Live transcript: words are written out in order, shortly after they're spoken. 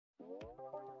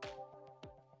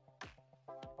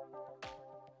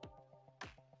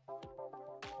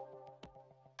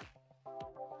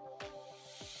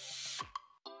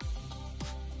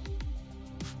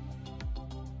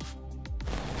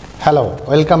Hello,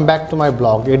 welcome back to my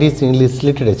blog. It is English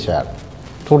Literature.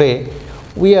 Today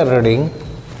we are reading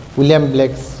William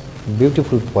Blake's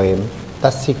beautiful poem, The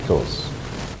Sick Rose.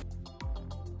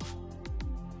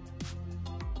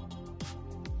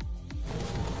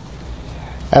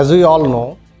 As we all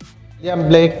know, William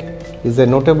Blake is a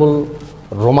notable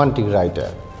romantic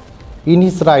writer. In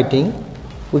his writing,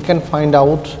 we can find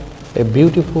out a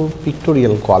beautiful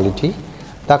pictorial quality,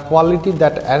 the quality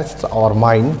that arrests our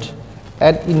mind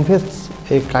and invests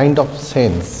a kind of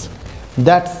sense.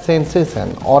 That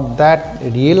sensation or that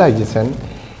realization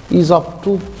is of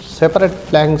two separate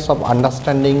planks of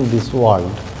understanding this world,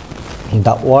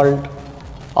 the world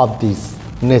of this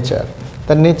nature.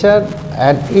 The nature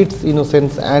and its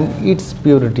innocence and its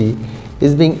purity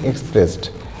is being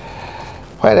expressed,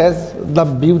 whereas the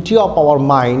beauty of our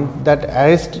mind that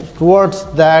arrests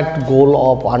towards that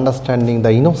goal of understanding the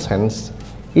innocence,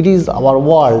 it is our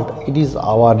world, it is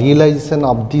our realization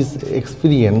of this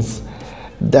experience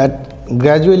that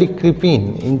gradually creep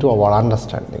into our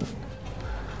understanding.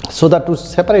 So the two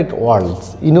separate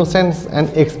worlds, innocence and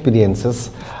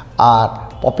experiences, are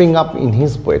popping up in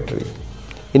his poetry.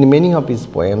 In many of his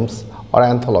poems or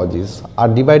anthologies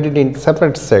are divided into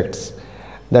separate sects,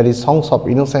 that is songs of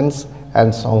innocence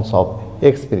and songs of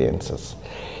experiences.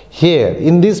 Here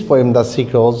in this poem, The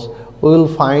Sick Rose, we will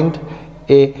find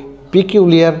a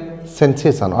peculiar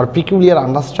sensation or peculiar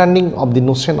understanding of the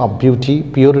notion of beauty,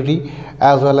 purity,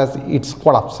 as well as its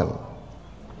corruption.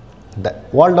 The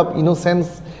world of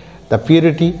innocence, the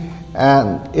purity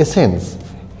and essence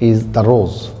is the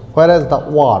rose, whereas the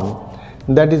one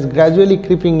that is gradually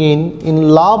creeping in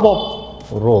love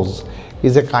of rose,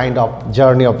 is a kind of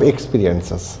journey of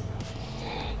experiences.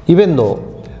 Even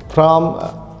though from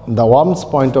the worm's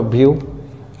point of view,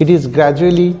 it is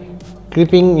gradually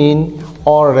creeping in,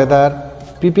 or rather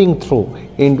peeping through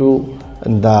into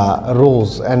the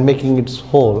rose and making it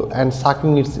whole and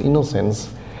sucking its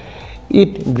innocence,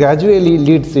 it gradually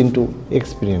leads into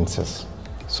experiences.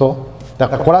 So the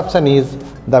corruption is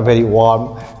the very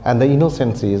worm and the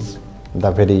innocence is the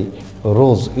very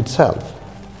rose itself.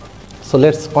 So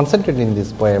let's concentrate in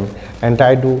this poem and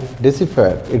try to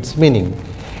decipher its meaning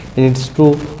in its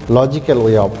true logical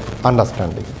way of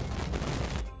understanding.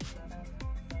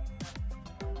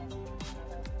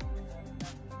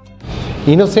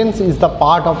 Innocence is the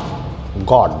part of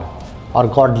God or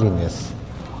godliness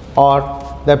or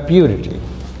the purity,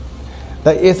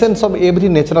 the essence of every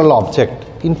natural object.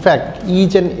 In fact,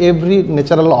 each and every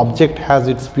natural object has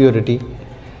its purity.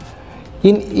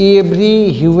 In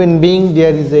every human being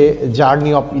there is a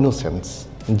journey of innocence,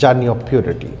 journey of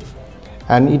purity,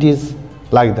 and it is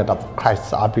like that of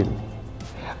Christ's appeal.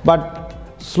 But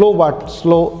slow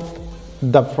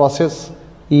the process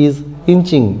is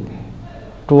inching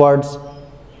towards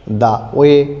the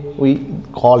way we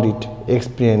call it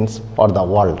experience or the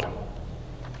world.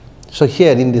 So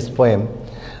here in this poem,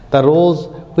 the rose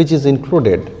which is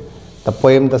included, the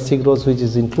poem The Sick Rose which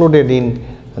is included in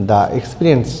the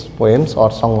experience poems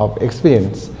or song of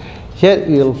experience, here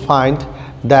you will find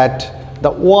that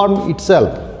the worm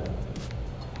itself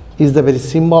is the very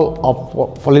symbol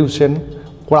of pollution,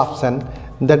 corruption,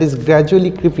 that is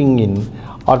gradually creeping in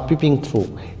or peeping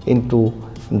through into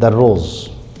the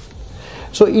rose.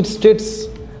 So it states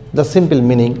the simple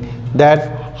meaning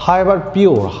that however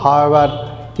pure,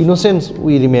 however innocent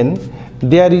we remain,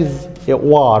 there is a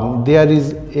worm, there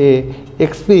is a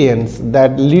experience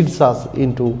that leads us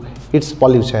into its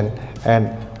pollution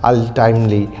and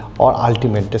ultimately or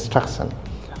ultimate destruction,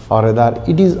 or rather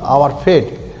it is our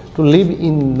fate to live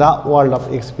in the world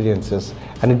of experiences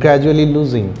and gradually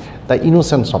losing the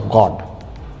innocence of God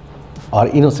or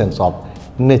innocence of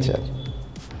nature.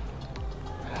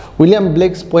 William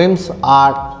Blake's poems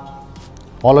are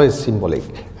always symbolic,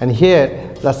 and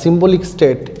here the symbolic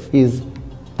state is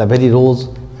the very rose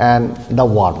and the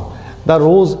worm. The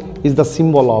rose is the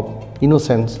symbol of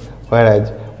innocence,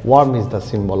 whereas worm is the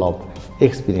symbol of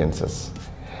experiences.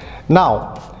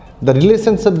 Now, the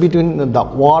relationship between the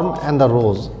worm and the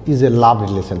rose is a love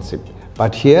relationship,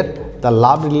 but here the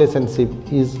love relationship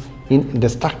is in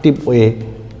destructive way.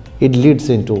 It leads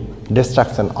into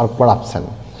destruction or corruption,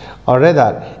 or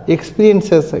rather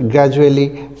experiences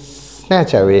gradually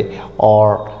snatch away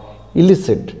or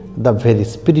elicit the very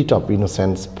spirit of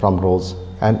innocence from rose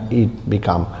and it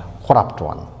become corrupt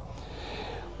one.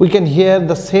 We can hear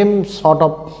the same sort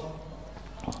of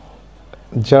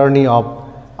journey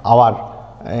of our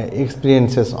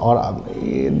experiences, or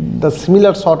the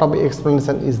similar sort of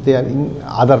explanation is there in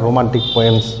other romantic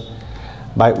poems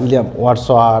by William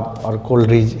Wordsworth or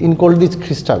Coleridge. In Coleridge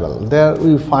Christabel, there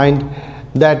we find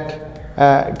that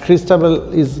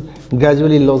Christabel is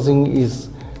gradually losing his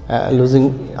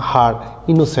losing her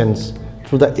innocence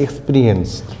through the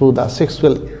experience, through the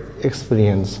sexual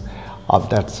experience of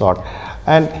that sort.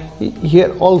 And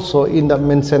here also in the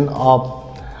mention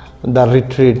of the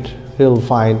retreat, you will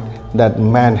find that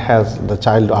man has the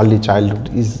early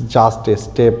childhood is just a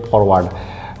step forward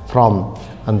from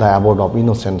the abode of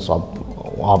innocence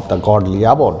of the godly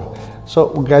abode. So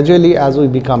gradually as we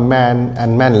become man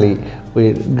and manly,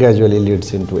 we gradually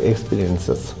leads into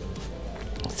experiences.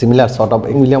 Similar sort of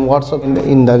William Wordsworth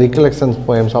in the recollections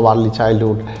poems of early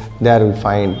childhood, there we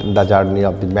find the journey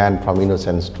of the man from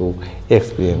innocence to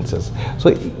experiences. So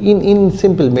in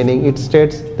simple meaning, it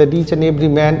states that each and every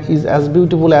man is as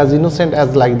beautiful, as innocent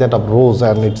as like that of rose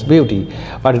and its beauty,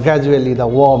 but gradually the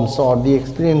warmth or the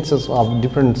experiences of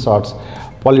different sorts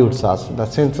pollutes us, the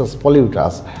senses pollute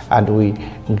us, and we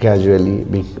gradually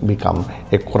become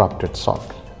a corrupted sort.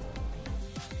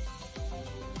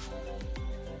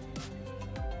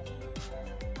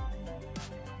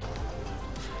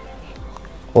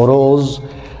 O rose,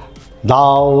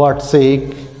 thou art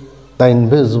sick, the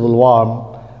invisible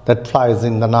worm that flies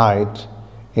in the night,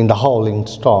 in the howling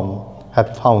storm,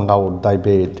 hath found out thy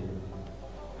bed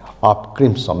of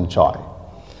crimson joy.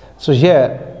 So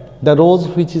here, the rose,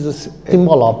 which is a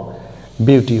symbol of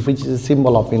beauty, which is a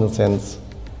symbol of innocence,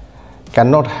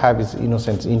 cannot have its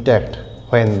innocence intact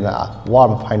when the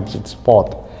worm finds its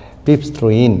path, peeps through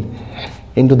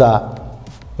into the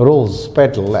rose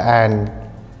petal and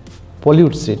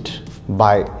pollutes it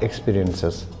by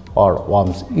experiences, or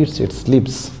worms eats its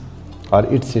leaves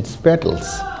or eats its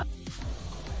petals.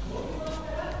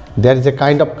 There is a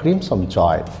kind of crimson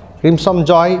joy. Crimson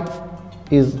joy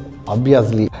is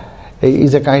obviously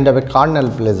a kind of a carnal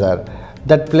pleasure.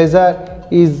 That pleasure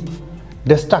is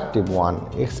destructive one,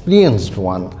 experienced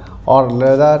one, or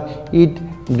rather it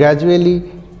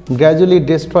gradually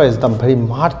destroys the very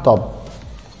mirth of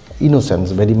innocence,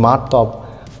 very mirth of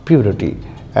purity.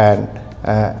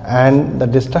 And the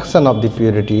destruction of the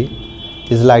purity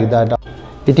is like that of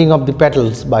eating of the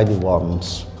petals by the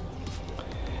worms.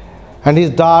 And his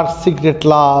dark secret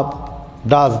love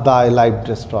does thy life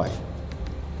destroy.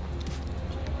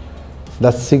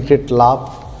 The secret love,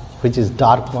 which is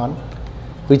dark one,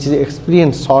 which is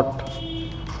experienced sort,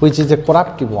 which is a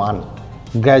corruptive one,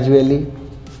 gradually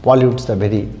pollutes the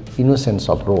very innocence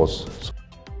of rose.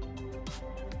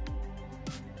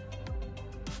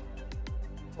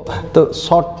 The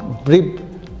short, brief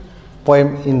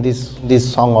poem in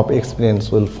this song of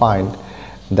experience will find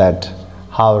that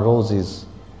how rose is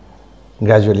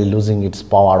gradually losing its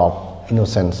power of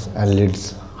innocence and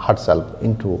leads herself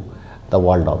into the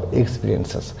world of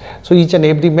experiences. So each and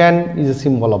every man is a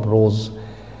symbol of rose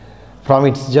from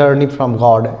its journey from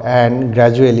God, and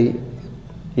gradually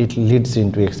it leads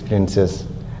into experiences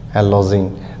and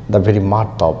losing the very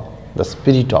mirth of the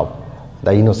spirit of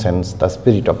the innocence, the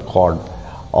spirit of God,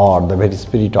 or the very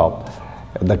spirit of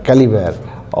the caliber,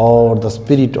 or the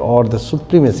spirit or the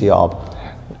supremacy of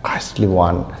Christly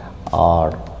one,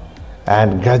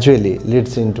 and gradually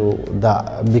leads into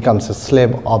becomes a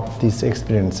slave of these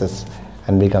experiences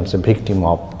and becomes a victim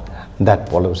of that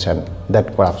pollution,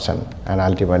 that corruption, and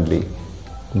ultimately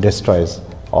destroys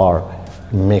or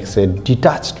makes a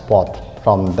detached path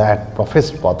from that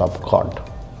professed path of God.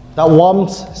 The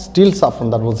worms steals upon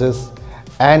the roses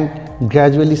and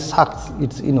gradually sucks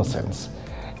its innocence.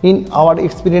 In our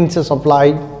experiences of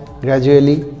life,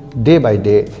 gradually, day by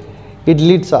day, it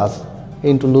leads us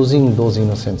into losing those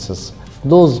innocences,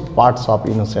 those parts of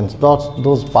innocence,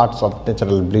 those parts of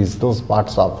natural bliss, those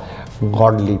parts of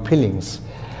godly feelings.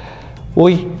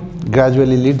 We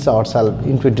gradually leads ourselves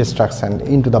into destruction,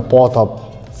 into the path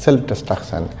of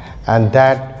self-destruction, and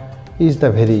that is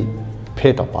the very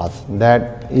fate of us,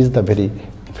 that is the very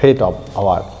fate of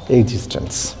our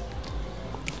existence.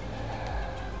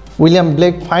 William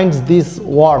Blake finds this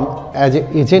worm as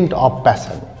an agent of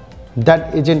passion.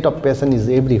 That agent of passion is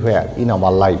everywhere in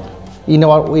our life, in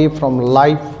our way from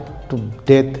life to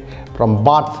death, from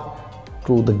birth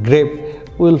to the grave.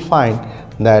 We will find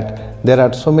that there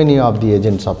are so many of the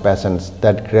agents of passions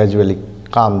that gradually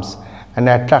comes and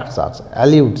attracts us,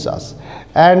 eludes us,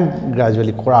 and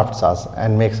gradually corrupts us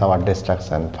and makes our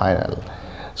destruction final.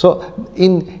 So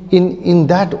in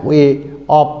that way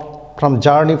of from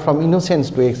journey from innocence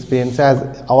to experience,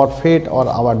 as our fate or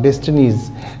our destiny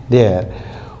is there,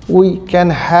 we can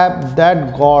have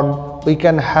that God, we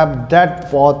can have that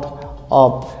path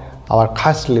of our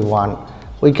Christly one.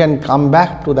 We can come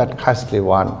back to that Christly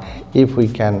one if we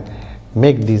can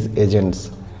make these agents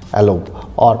elope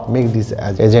or make this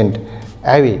agent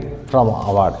away from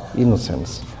our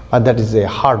innocence. But that is a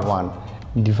hard one,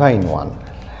 divine one.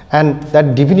 And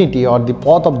that divinity or the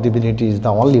path of divinity is the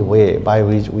only way by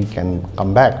which we can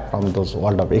come back from those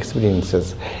world of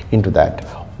experiences into that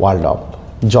world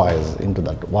of joys, into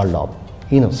that world of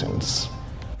innocence.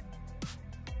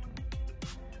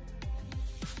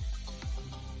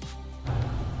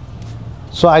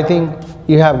 So I think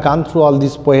you have gone through all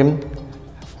this poem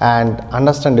and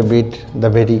understand a bit the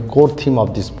very core theme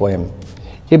of this poem.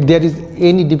 If there is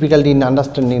any difficulty in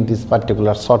understanding this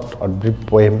particular short or brief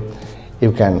poem,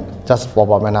 you can just pop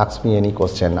up and ask me any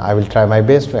question. I will try my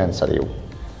best to answer you.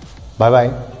 Bye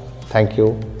bye. Thank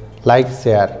you. Like,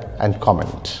 share and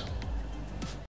comment.